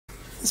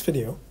In this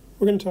video,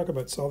 we're going to talk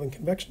about solving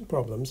convection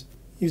problems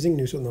using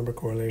Nusselt number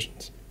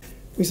correlations.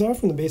 We saw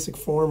from the basic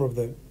form of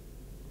the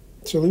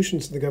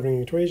solutions to the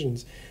governing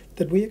equations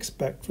that we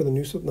expect for the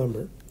Nusselt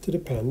number to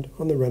depend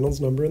on the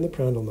Reynolds number and the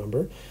Prandtl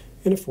number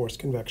in a forced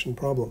convection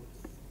problem.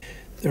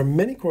 There are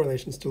many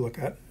correlations to look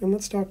at, and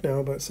let's talk now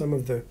about some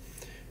of the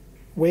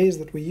ways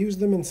that we use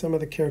them and some of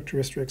the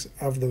characteristics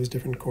of those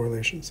different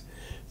correlations.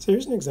 So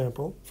here's an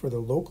example for the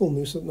local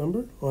Nusselt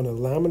number on a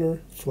laminar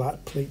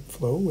flat plate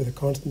flow with a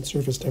constant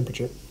surface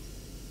temperature.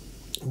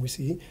 And we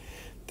see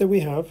that we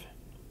have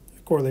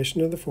a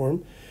correlation of the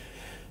form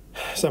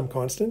some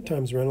constant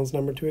times Reynolds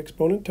number to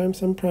exponent times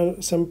some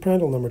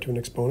Prandtl number to an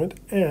exponent,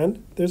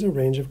 and there's a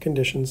range of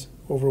conditions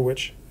over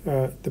which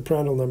the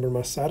Prandtl number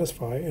must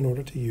satisfy in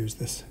order to use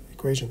this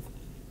equation.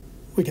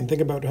 We can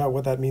think about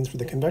what that means for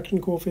the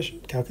convection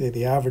coefficient, calculate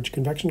the average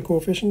convection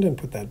coefficient, and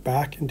put that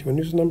back into a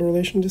Nusselt number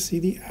relation to see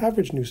the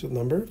average Nusselt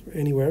number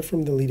anywhere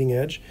from the leading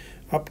edge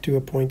up to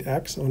a point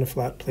X on a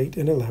flat plate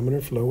in a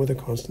laminar flow with a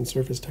constant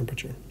surface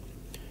temperature.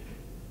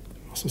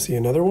 Also see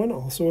another one,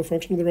 also a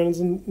function of the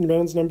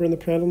Reynolds number and the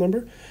Prandtl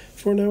number,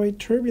 for now a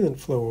turbulent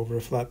flow over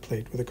a flat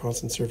plate with a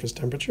constant surface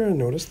temperature, and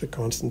notice the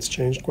constants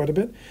changed quite a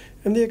bit,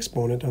 and the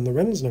exponent on the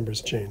Reynolds number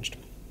has changed,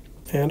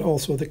 and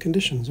also the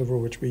conditions over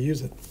which we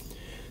use it.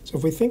 So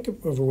if we think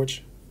over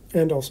which,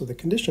 and also the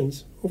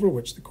conditions over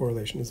which the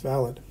correlation is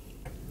valid.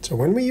 So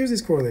when we use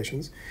these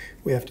correlations,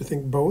 we have to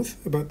think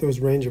both about those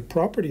range of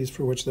properties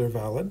for which they're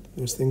valid,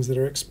 those things that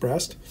are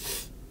expressed,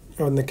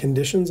 on the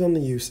conditions on the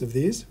use of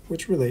these,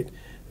 which relate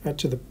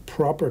to the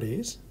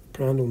properties,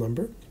 Prandtl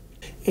number,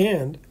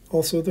 and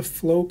also the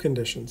flow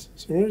conditions.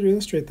 So in order to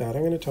illustrate that,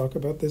 I'm going to talk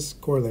about this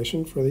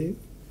correlation for the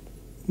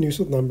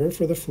Nusselt number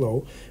for the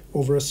flow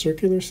over a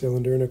circular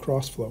cylinder in a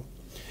cross flow.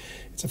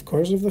 It's of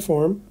course of the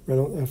form,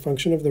 a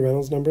function of the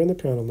Reynolds number and the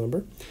Prandtl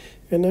number,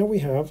 and now we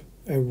have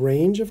a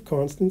range of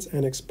constants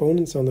and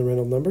exponents on the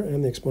Reynolds number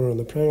and the exponent on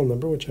the Prandtl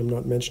number, which I'm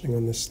not mentioning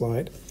on this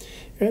slide,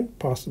 and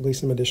possibly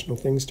some additional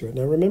things to it.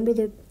 Now remember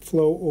the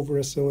flow over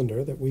a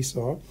cylinder that we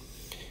saw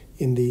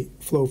in the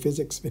flow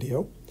physics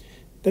video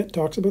that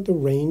talks about the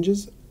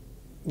ranges,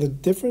 the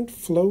different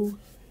flow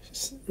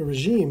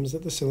regimes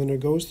that the cylinder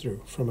goes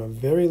through, from a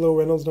very low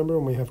Reynolds number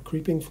when we have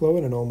creeping flow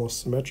in an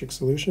almost symmetric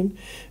solution.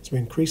 As we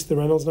increase the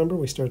Reynolds number,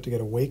 we start to get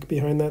a wake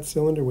behind that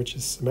cylinder, which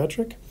is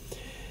symmetric.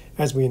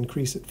 As we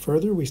increase it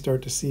further, we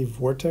start to see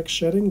vortex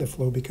shedding. The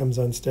flow becomes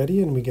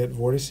unsteady, and we get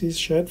vortices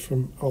shed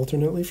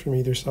alternately from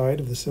either side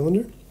of the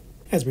cylinder.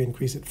 As we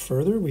increase it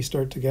further, we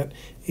start to get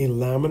a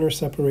laminar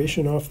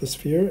separation off the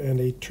sphere and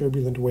a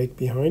turbulent wake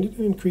behind it,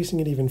 and increasing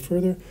it even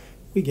further,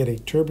 we get a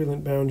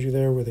turbulent boundary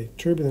there with a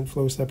turbulent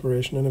flow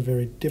separation and a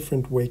very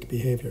different wake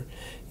behavior.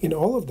 In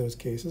all of those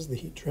cases, the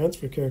heat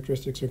transfer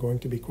characteristics are going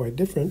to be quite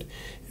different,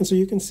 and so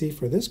you can see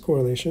for this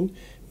correlation,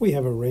 we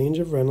have a range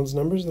of Reynolds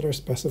numbers that are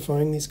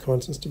specifying these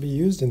constants to be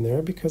used in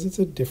there because it's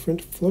a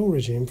different flow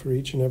regime for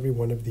each and every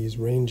one of these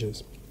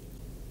ranges.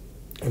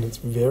 And it's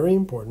very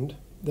important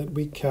that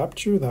we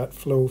capture that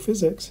flow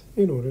physics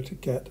in order to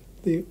get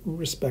the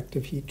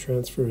respective heat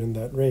transfer in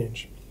that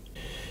range.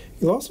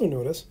 You'll also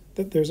notice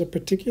that there's a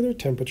particular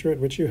temperature at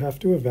which you have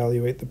to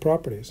evaluate the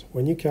properties.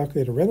 When you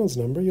calculate a Reynolds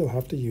number, you'll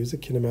have to use a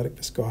kinematic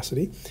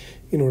viscosity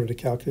in order to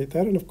calculate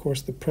that, and of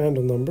course the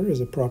Prandtl number is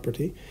a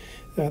property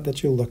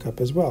that you'll look up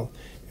as well.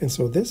 And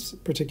so this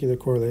particular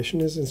correlation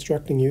is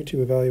instructing you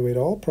to evaluate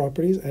all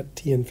properties at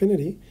T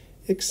infinity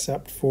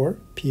except for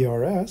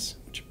PRS,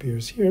 which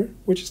appears here,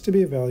 which is to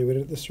be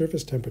evaluated at the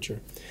surface temperature.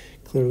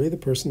 Clearly, the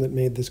person that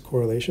made this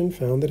correlation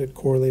found that it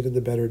correlated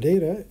the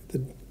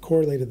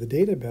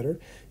data better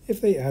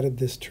if they added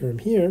this term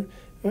here,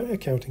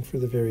 accounting for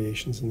the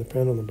variations in the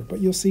Prandtl number.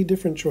 But you'll see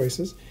different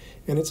choices,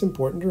 and it's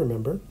important to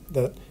remember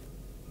that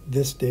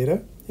this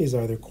data is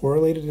either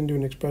correlated into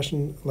an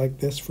expression like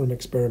this from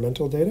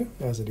experimental data,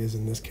 as it is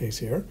in this case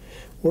here,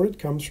 or it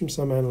comes from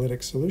some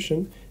analytic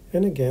solution,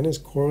 and again is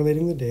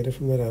correlating the data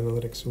from that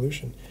analytic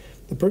solution.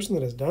 The person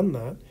that has done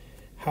that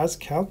has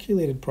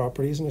calculated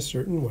properties in a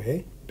certain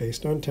way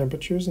based on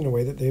temperatures in a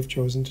way that they've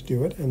chosen to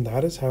do it, and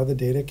that is how the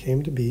data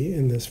came to be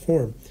in this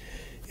form.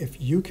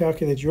 If you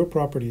calculate your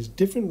properties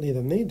differently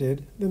than they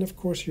did, then of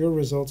course your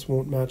results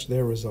won't match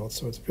their results.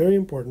 So it's very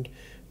important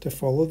to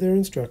follow their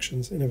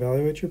instructions and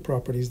evaluate your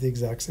properties the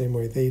exact same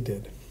way they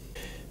did.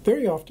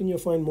 Very often you'll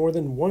find more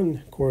than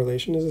one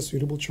correlation is a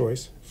suitable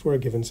choice for a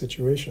given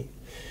situation,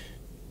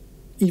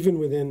 even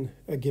within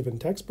a given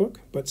textbook,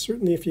 but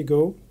certainly if you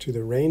go to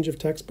the range of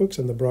textbooks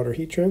and the broader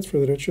heat transfer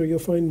literature, you'll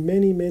find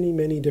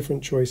many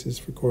different choices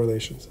for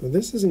correlations. So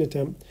this is an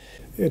attempt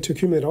to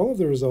accumulate all of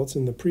the results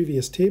in the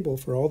previous table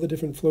for all the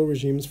different flow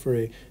regimes for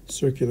a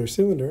circular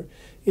cylinder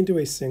into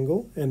a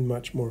single and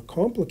much more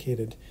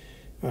complicated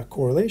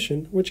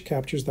correlation, which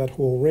captures that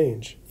whole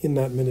range. In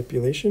that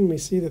manipulation, we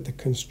see that the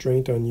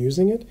constraint on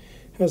using it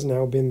has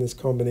now been this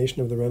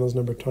combination of the Reynolds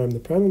number times the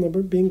Prandtl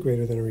number being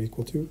greater than or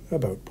equal to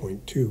about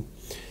 0.2.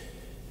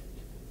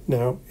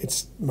 Now,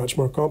 it's much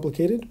more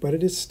complicated, but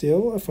it is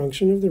still a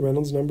function of the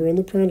Reynolds number and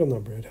the Prandtl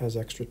number. It has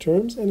extra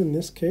terms, and in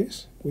this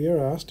case, we are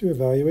asked to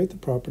evaluate the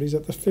properties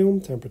at the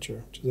film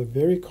temperature, which is a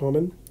very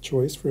common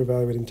choice for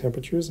evaluating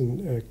temperatures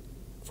in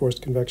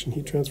forced convection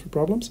heat transfer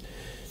problems.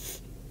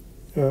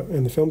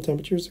 And the film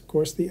temperature is, of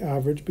course, the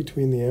average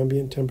between the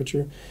ambient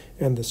temperature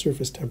and the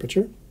surface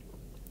temperature,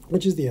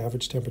 which is the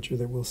average temperature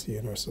that we'll see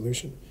in our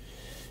solution.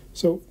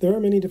 So there are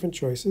many different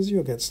choices.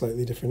 You'll get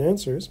slightly different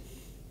answers.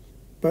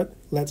 But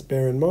let's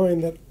bear in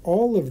mind that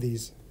all of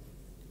these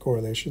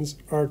correlations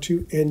are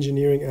to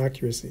engineering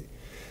accuracy.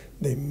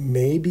 They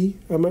may be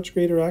a much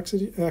greater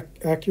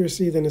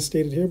accuracy than is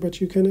stated here,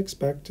 but you can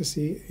expect to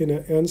see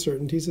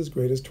uncertainties as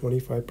great as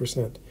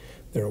 25%.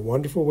 They're a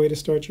wonderful way to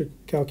start your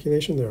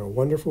calculation. They're a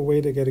wonderful way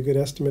to get a good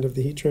estimate of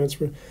the heat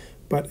transfer,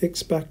 but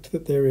expect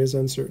that there is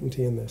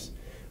uncertainty in this.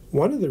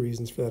 One of the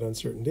reasons for that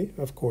uncertainty,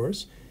 of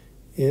course,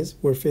 is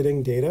we're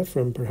fitting data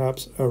from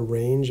perhaps a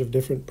range of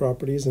different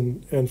properties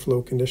and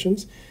flow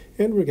conditions,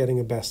 and we're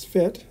getting a best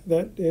fit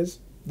that is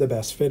the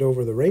best fit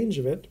over the range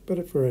of it,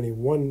 but for any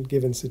one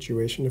given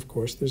situation, of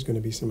course, there's going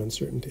to be some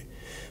uncertainty.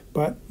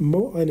 But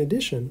in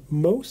addition,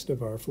 most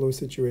of our flow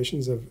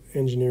situations of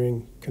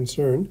engineering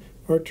concern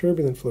are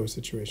turbulent flow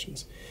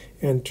situations,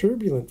 and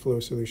turbulent flow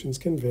solutions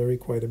can vary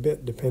quite a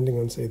bit depending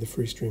on, say, the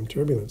free stream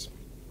turbulence.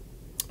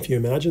 If you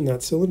imagine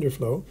that cylinder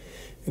flow,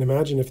 and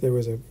imagine if there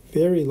was a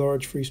very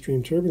large free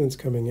stream turbulence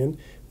coming in,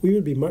 we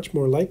would be much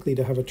more likely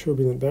to have a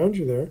turbulent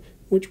boundary there,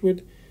 which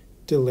would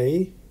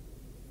delay,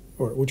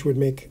 or which would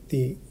make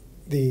the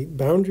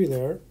boundary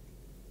there,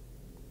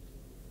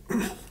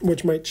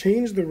 which might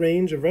change the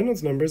range of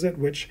Reynolds numbers at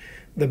which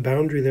the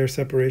boundary there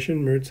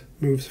separation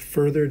moves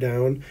further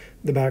down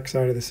the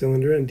backside of the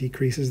cylinder and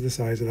decreases the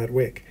size of that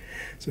wake.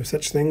 So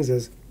such things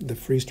as the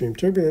free stream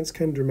turbulence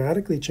can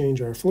dramatically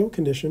change our flow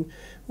condition,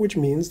 which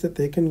means that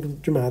they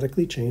can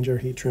dramatically change our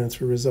heat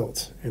transfer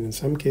results. And in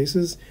some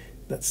cases,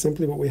 that's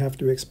simply what we have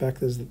to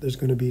expect, is that there's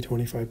going to be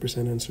 25%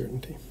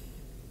 uncertainty.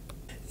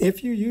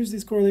 If you use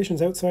these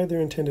correlations outside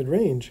their intended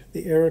range,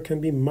 the error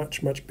can be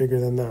much, much bigger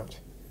than that.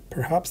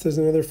 Perhaps there's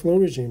another flow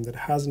regime that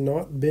has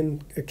not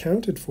been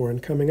accounted for in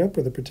coming up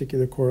with a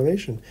particular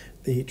correlation.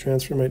 The heat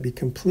transfer might be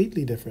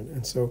completely different,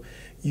 and so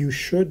you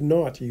should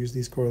not use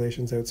these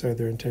correlations outside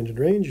their intended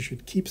range. You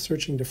should keep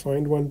searching to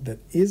find one that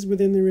is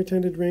within their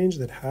intended range,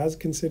 that has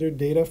considered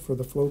data for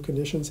the flow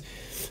conditions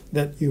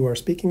that you are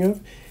speaking of.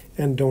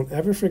 And don't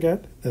ever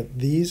forget that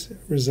these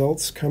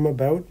results come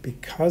about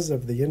because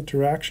of the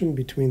interaction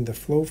between the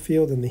flow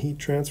field and the heat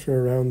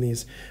transfer around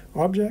these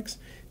objects.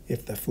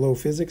 If the flow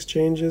physics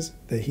changes,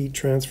 the heat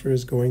transfer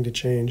is going to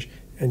change,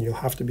 and you'll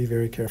have to be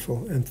very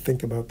careful and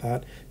think about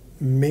that.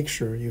 Make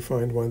sure you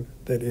find one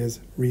that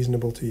is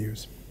reasonable to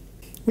use.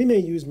 We may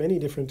use many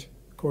different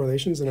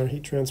correlations in our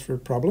heat transfer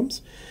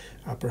problems.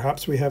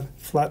 Perhaps we have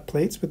flat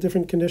plates with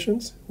different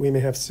conditions. We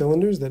may have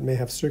cylinders that may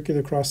have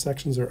circular cross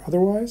sections or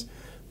otherwise.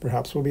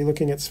 Perhaps we'll be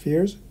looking at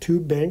spheres.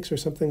 Tube banks are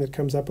something that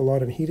comes up a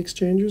lot in heat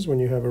exchangers when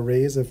you have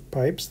arrays of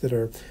pipes that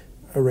are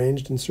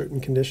arranged in certain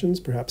conditions,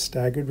 perhaps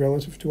staggered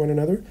relative to one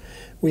another.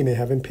 We may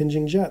have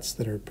impinging jets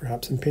that are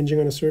perhaps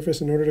impinging on a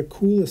surface in order to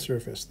cool a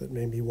surface. That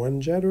may be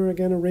one jet or,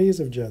 again, arrays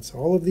of jets.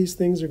 All of these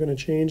things are going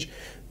to change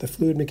the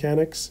fluid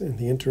mechanics and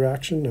the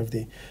interaction of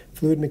the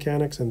fluid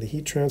mechanics and the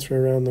heat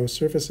transfer around those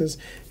surfaces,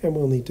 and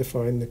we'll need to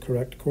find the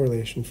correct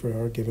correlation for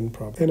our given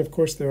problem. And of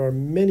course, there are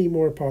many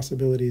more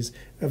possibilities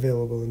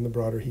available in the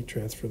broader heat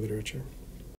transfer literature.